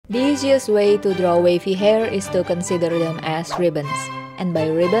The easiest way to draw wavy hair is to consider them as ribbons. And by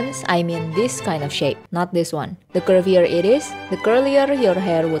ribbons, I mean this kind of shape, not this one. The curvier it is, the curlier your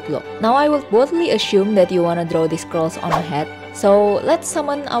hair would look. Now I would boldly assume that you wanna draw these curls on a head. So let's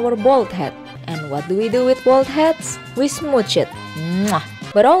summon our bald head. And what do we do with bald heads? We smooch it. Mwah!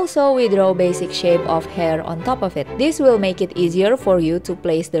 But also we draw basic shape of hair on top of it. This will make it easier for you to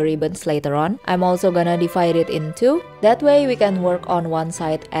place the ribbons later on. I'm also gonna divide it in two. That way we can work on one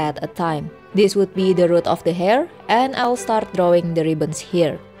side at a time. This would be the root of the hair, and I'll start drawing the ribbons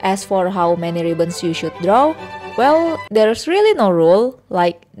here. As for how many ribbons you should draw, well, there's really no rule,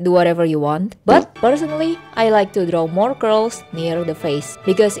 like do whatever you want. But personally, I like to draw more curls near the face.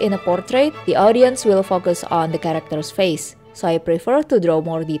 Because in a portrait, the audience will focus on the character's face. So I prefer to draw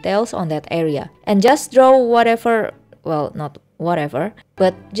more details on that area. And just draw whatever, well, not whatever,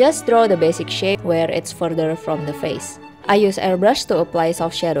 but just draw the basic shape where it's further from the face. I use airbrush to apply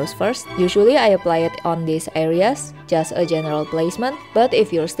soft shadows first. Usually I apply it on these areas, just a general placement, but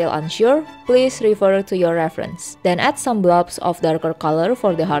if you're still unsure, please refer to your reference. Then add some blobs of darker color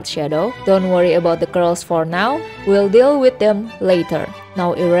for the hard shadow. Don't worry about the curls for now, we'll deal with them later.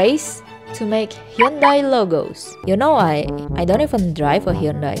 Now erase to make Hyundai logos. You know I don't even drive a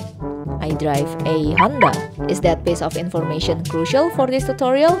Hyundai. I drive a Honda. Is that piece of information crucial for this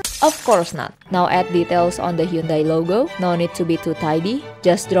tutorial? Of course not. Now add details on the Hyundai logo. No need to be too tidy.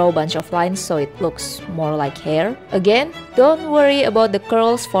 Just draw a bunch of lines so it looks more like hair. Again, don't worry about the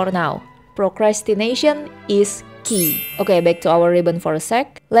curls for now. Procrastination is key. Okay, back to our ribbon for a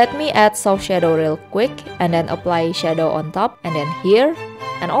sec. Let me add soft shadow real quick and then apply shadow on top and then here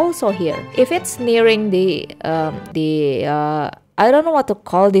and also here. If it's nearing the I don't know what to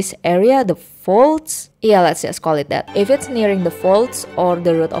call this area, the folds? Yeah, let's just call it that. If it's nearing the folds or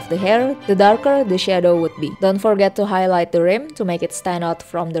the root of the hair, the darker the shadow would be. Don't forget to highlight the rim to make it stand out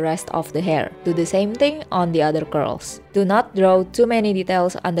from the rest of the hair. Do the same thing on the other curls. Do not draw too many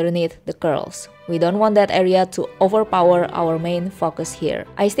details underneath the curls. We don't want that area to overpower our main focus here.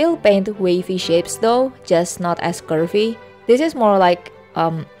 I still paint wavy shapes though, just not as curvy. This is more like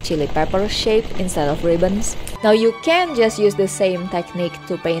chili pepper shape instead of ribbons. Now you can just use the same technique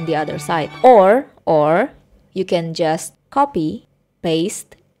to paint the other side, or you can just copy,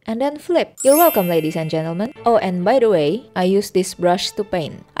 paste, and then flip. You're welcome, ladies and gentlemen. Oh, and by the way, I use this brush to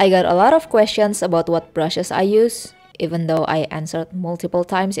paint. I got a lot of questions about what brushes I use, even though I answered multiple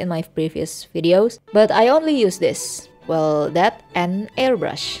times in my previous videos, but I only use this. Well, that and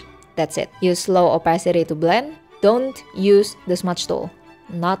airbrush. That's it. Use low opacity to blend. Don't use the smudge tool.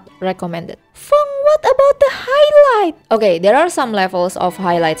 Not recommended. Feng, what about the highlight? Okay, there are some levels of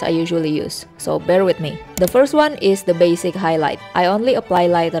highlights I usually use, so bear with me. The first one is the basic highlight. I only apply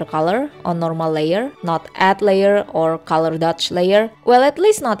lighter color on normal layer, not add layer or color dodge layer. Well, at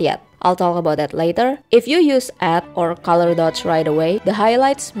least not yet. I'll talk about that later. If you use add or color dodge right away, the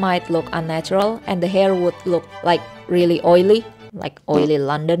highlights might look unnatural and the hair would look like really oily, like oily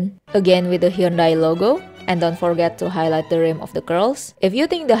London. Again with the Hyundai logo. And don't forget to highlight the rim of the curls. If you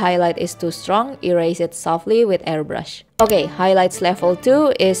think the highlight is too strong, erase it softly with airbrush. Okay, highlights level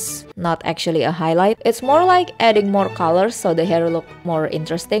 2 is not actually a highlight. It's more like adding more colors so the hair look more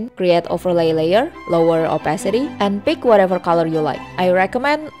interesting. Create overlay layer, lower opacity, and pick whatever color you like. I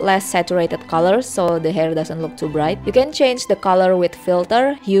recommend less saturated colors so the hair doesn't look too bright. You can change the color with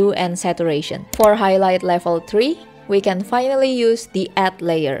filter, hue, and saturation. For highlight level 3, we can finally use the add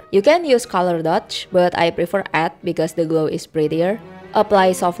layer. You can use color dodge, but I prefer add because the glow is prettier.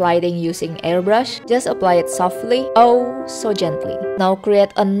 Apply soft lighting using airbrush. Just apply it softly, oh so gently. Now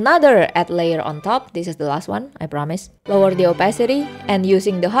create another add layer on top. This is the last one, I promise. Lower the opacity and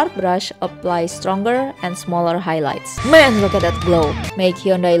using the hard brush, apply stronger and smaller highlights. Man, look at that glow. Make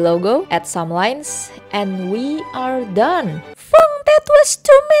Hyundai logo, add some lines, and we are done. Feng, that was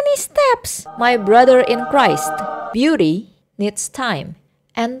too many steps. My brother in Christ. Beauty needs time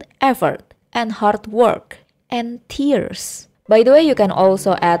and effort and hard work and tears. By the way, you can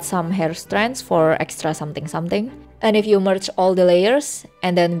also add some hair strands for extra something something. And if you merge all the layers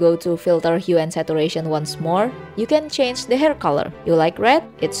and then go to filter, hue, and saturation once more, you can change the hair color. You like red?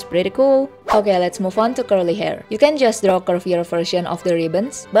 It's pretty cool. Okay, let's move on to curly hair. You can just draw a curvier version of the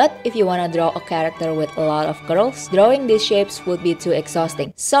ribbons, but if you wanna draw a character with a lot of curls, drawing these shapes would be too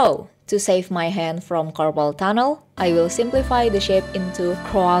exhausting. So, to save my hand from carpal tunnel, I will simplify the shape into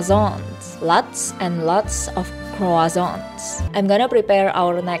croissants. Lots and lots of croissants. I'm gonna prepare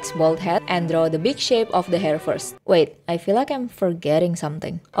our next bald head and draw the big shape of the hair first. Wait, I feel like I'm forgetting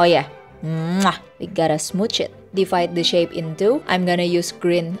something. Oh yeah, we gotta smooch it. divide the shape in two. I'm gonna use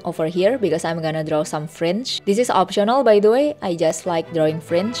green over here because I'm gonna draw some fringe. This is optional, by the way. I just like drawing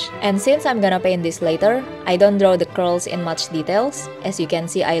fringe. And since I'm gonna paint this later, I don't draw the curls in much details. As you can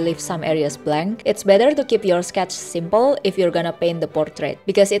see, I leave some areas blank. It's better to keep your sketch simple if you're gonna paint the portrait,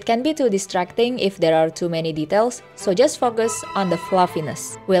 because it can be too distracting if there are too many details, so just focus on the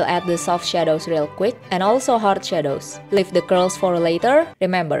fluffiness. We'll add the soft shadows real quick, and also hard shadows. Leave the curls for later.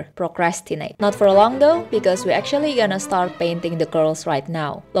 Remember, procrastinate. Not for long though, because we're actually gonna start painting the curls right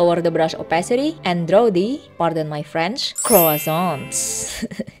now. Lower the brush opacity and draw the, pardon my French, croissants.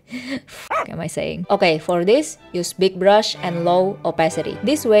 What am I saying? Okay, for this, use big brush and low opacity.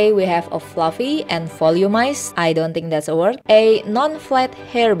 This way we have a fluffy and volumized, I don't think that's a word, a non-flat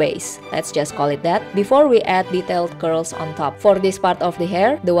hair base. Let's just call it that. Before we add detailed curls on top. For this part of the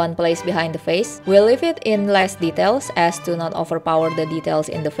hair, the one placed behind the face, we'll leave it in less details as to not overpower the details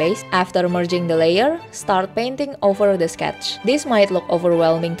in the face. After merging the layer, start painting over the sketch. This might look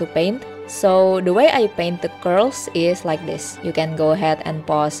overwhelming to paint, so the way I paint the curls is like this. You can go ahead and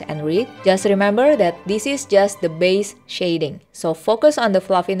pause and read. Just remember that this is just the base shading, so focus on the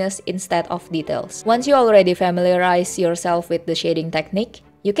fluffiness instead of details. Once you already familiarize yourself with the shading technique,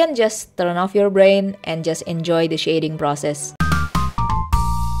 you can just turn off your brain and just enjoy the shading process.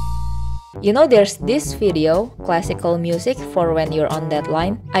 You know, there's this video, classical music for when you're on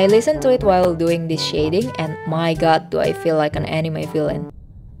deadline. I listened to it while doing this shading and my god, do I feel like an anime villain.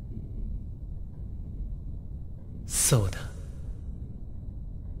 そうだ。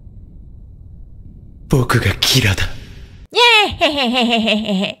僕がキラだ。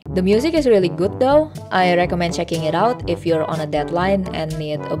The music is really good though. I recommend checking it out if you're on a deadline and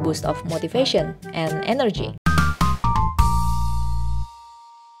need a boost of motivation and energy.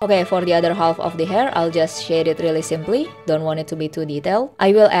 Okay, for the other half of the hair, I'll just shade it really simply. Don't want it to be too detailed.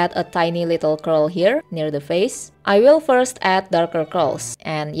 I will add a tiny little curl here near the face. I will first add darker curls.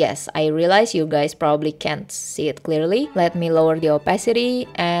 And yes, I realize you guys probably can't see it clearly. Let me lower the opacity.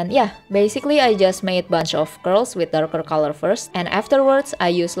 And yeah, basically I just made a bunch of curls with darker color first. And afterwards, I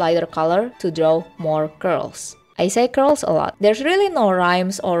use lighter color to draw more curls. I say curls a lot. There's really no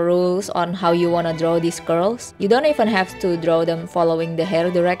rhymes or rules on how you wanna draw these curls. You don't even have to draw them following the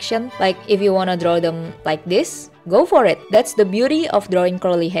hair direction. Like if you wanna draw them like this, go for it. That's the beauty of drawing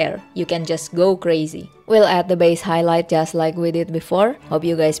curly hair. You can just go crazy. We'll add the base highlight just like we did before. Hope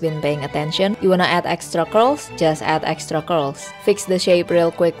you guys been paying attention. You wanna add extra curls? Just add extra curls. Fix the shape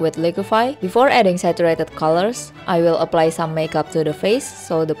real quick with liquify. Before adding saturated colors, I will apply some makeup to the face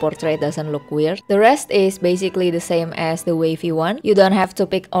so the portrait doesn't look weird. The rest is basically the same as the wavy one. You don't have to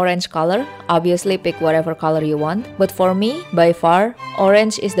pick orange color. Obviously pick whatever color you want. But for me, by far,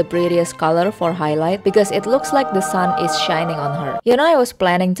 orange is the prettiest color for highlight because it looks like the sun is shining on her. You know, I was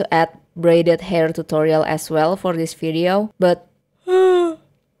planning to add braided hair tutorial as well for this video, but oh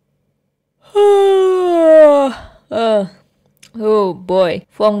boy,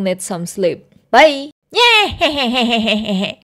 Fong needs some sleep. Bye!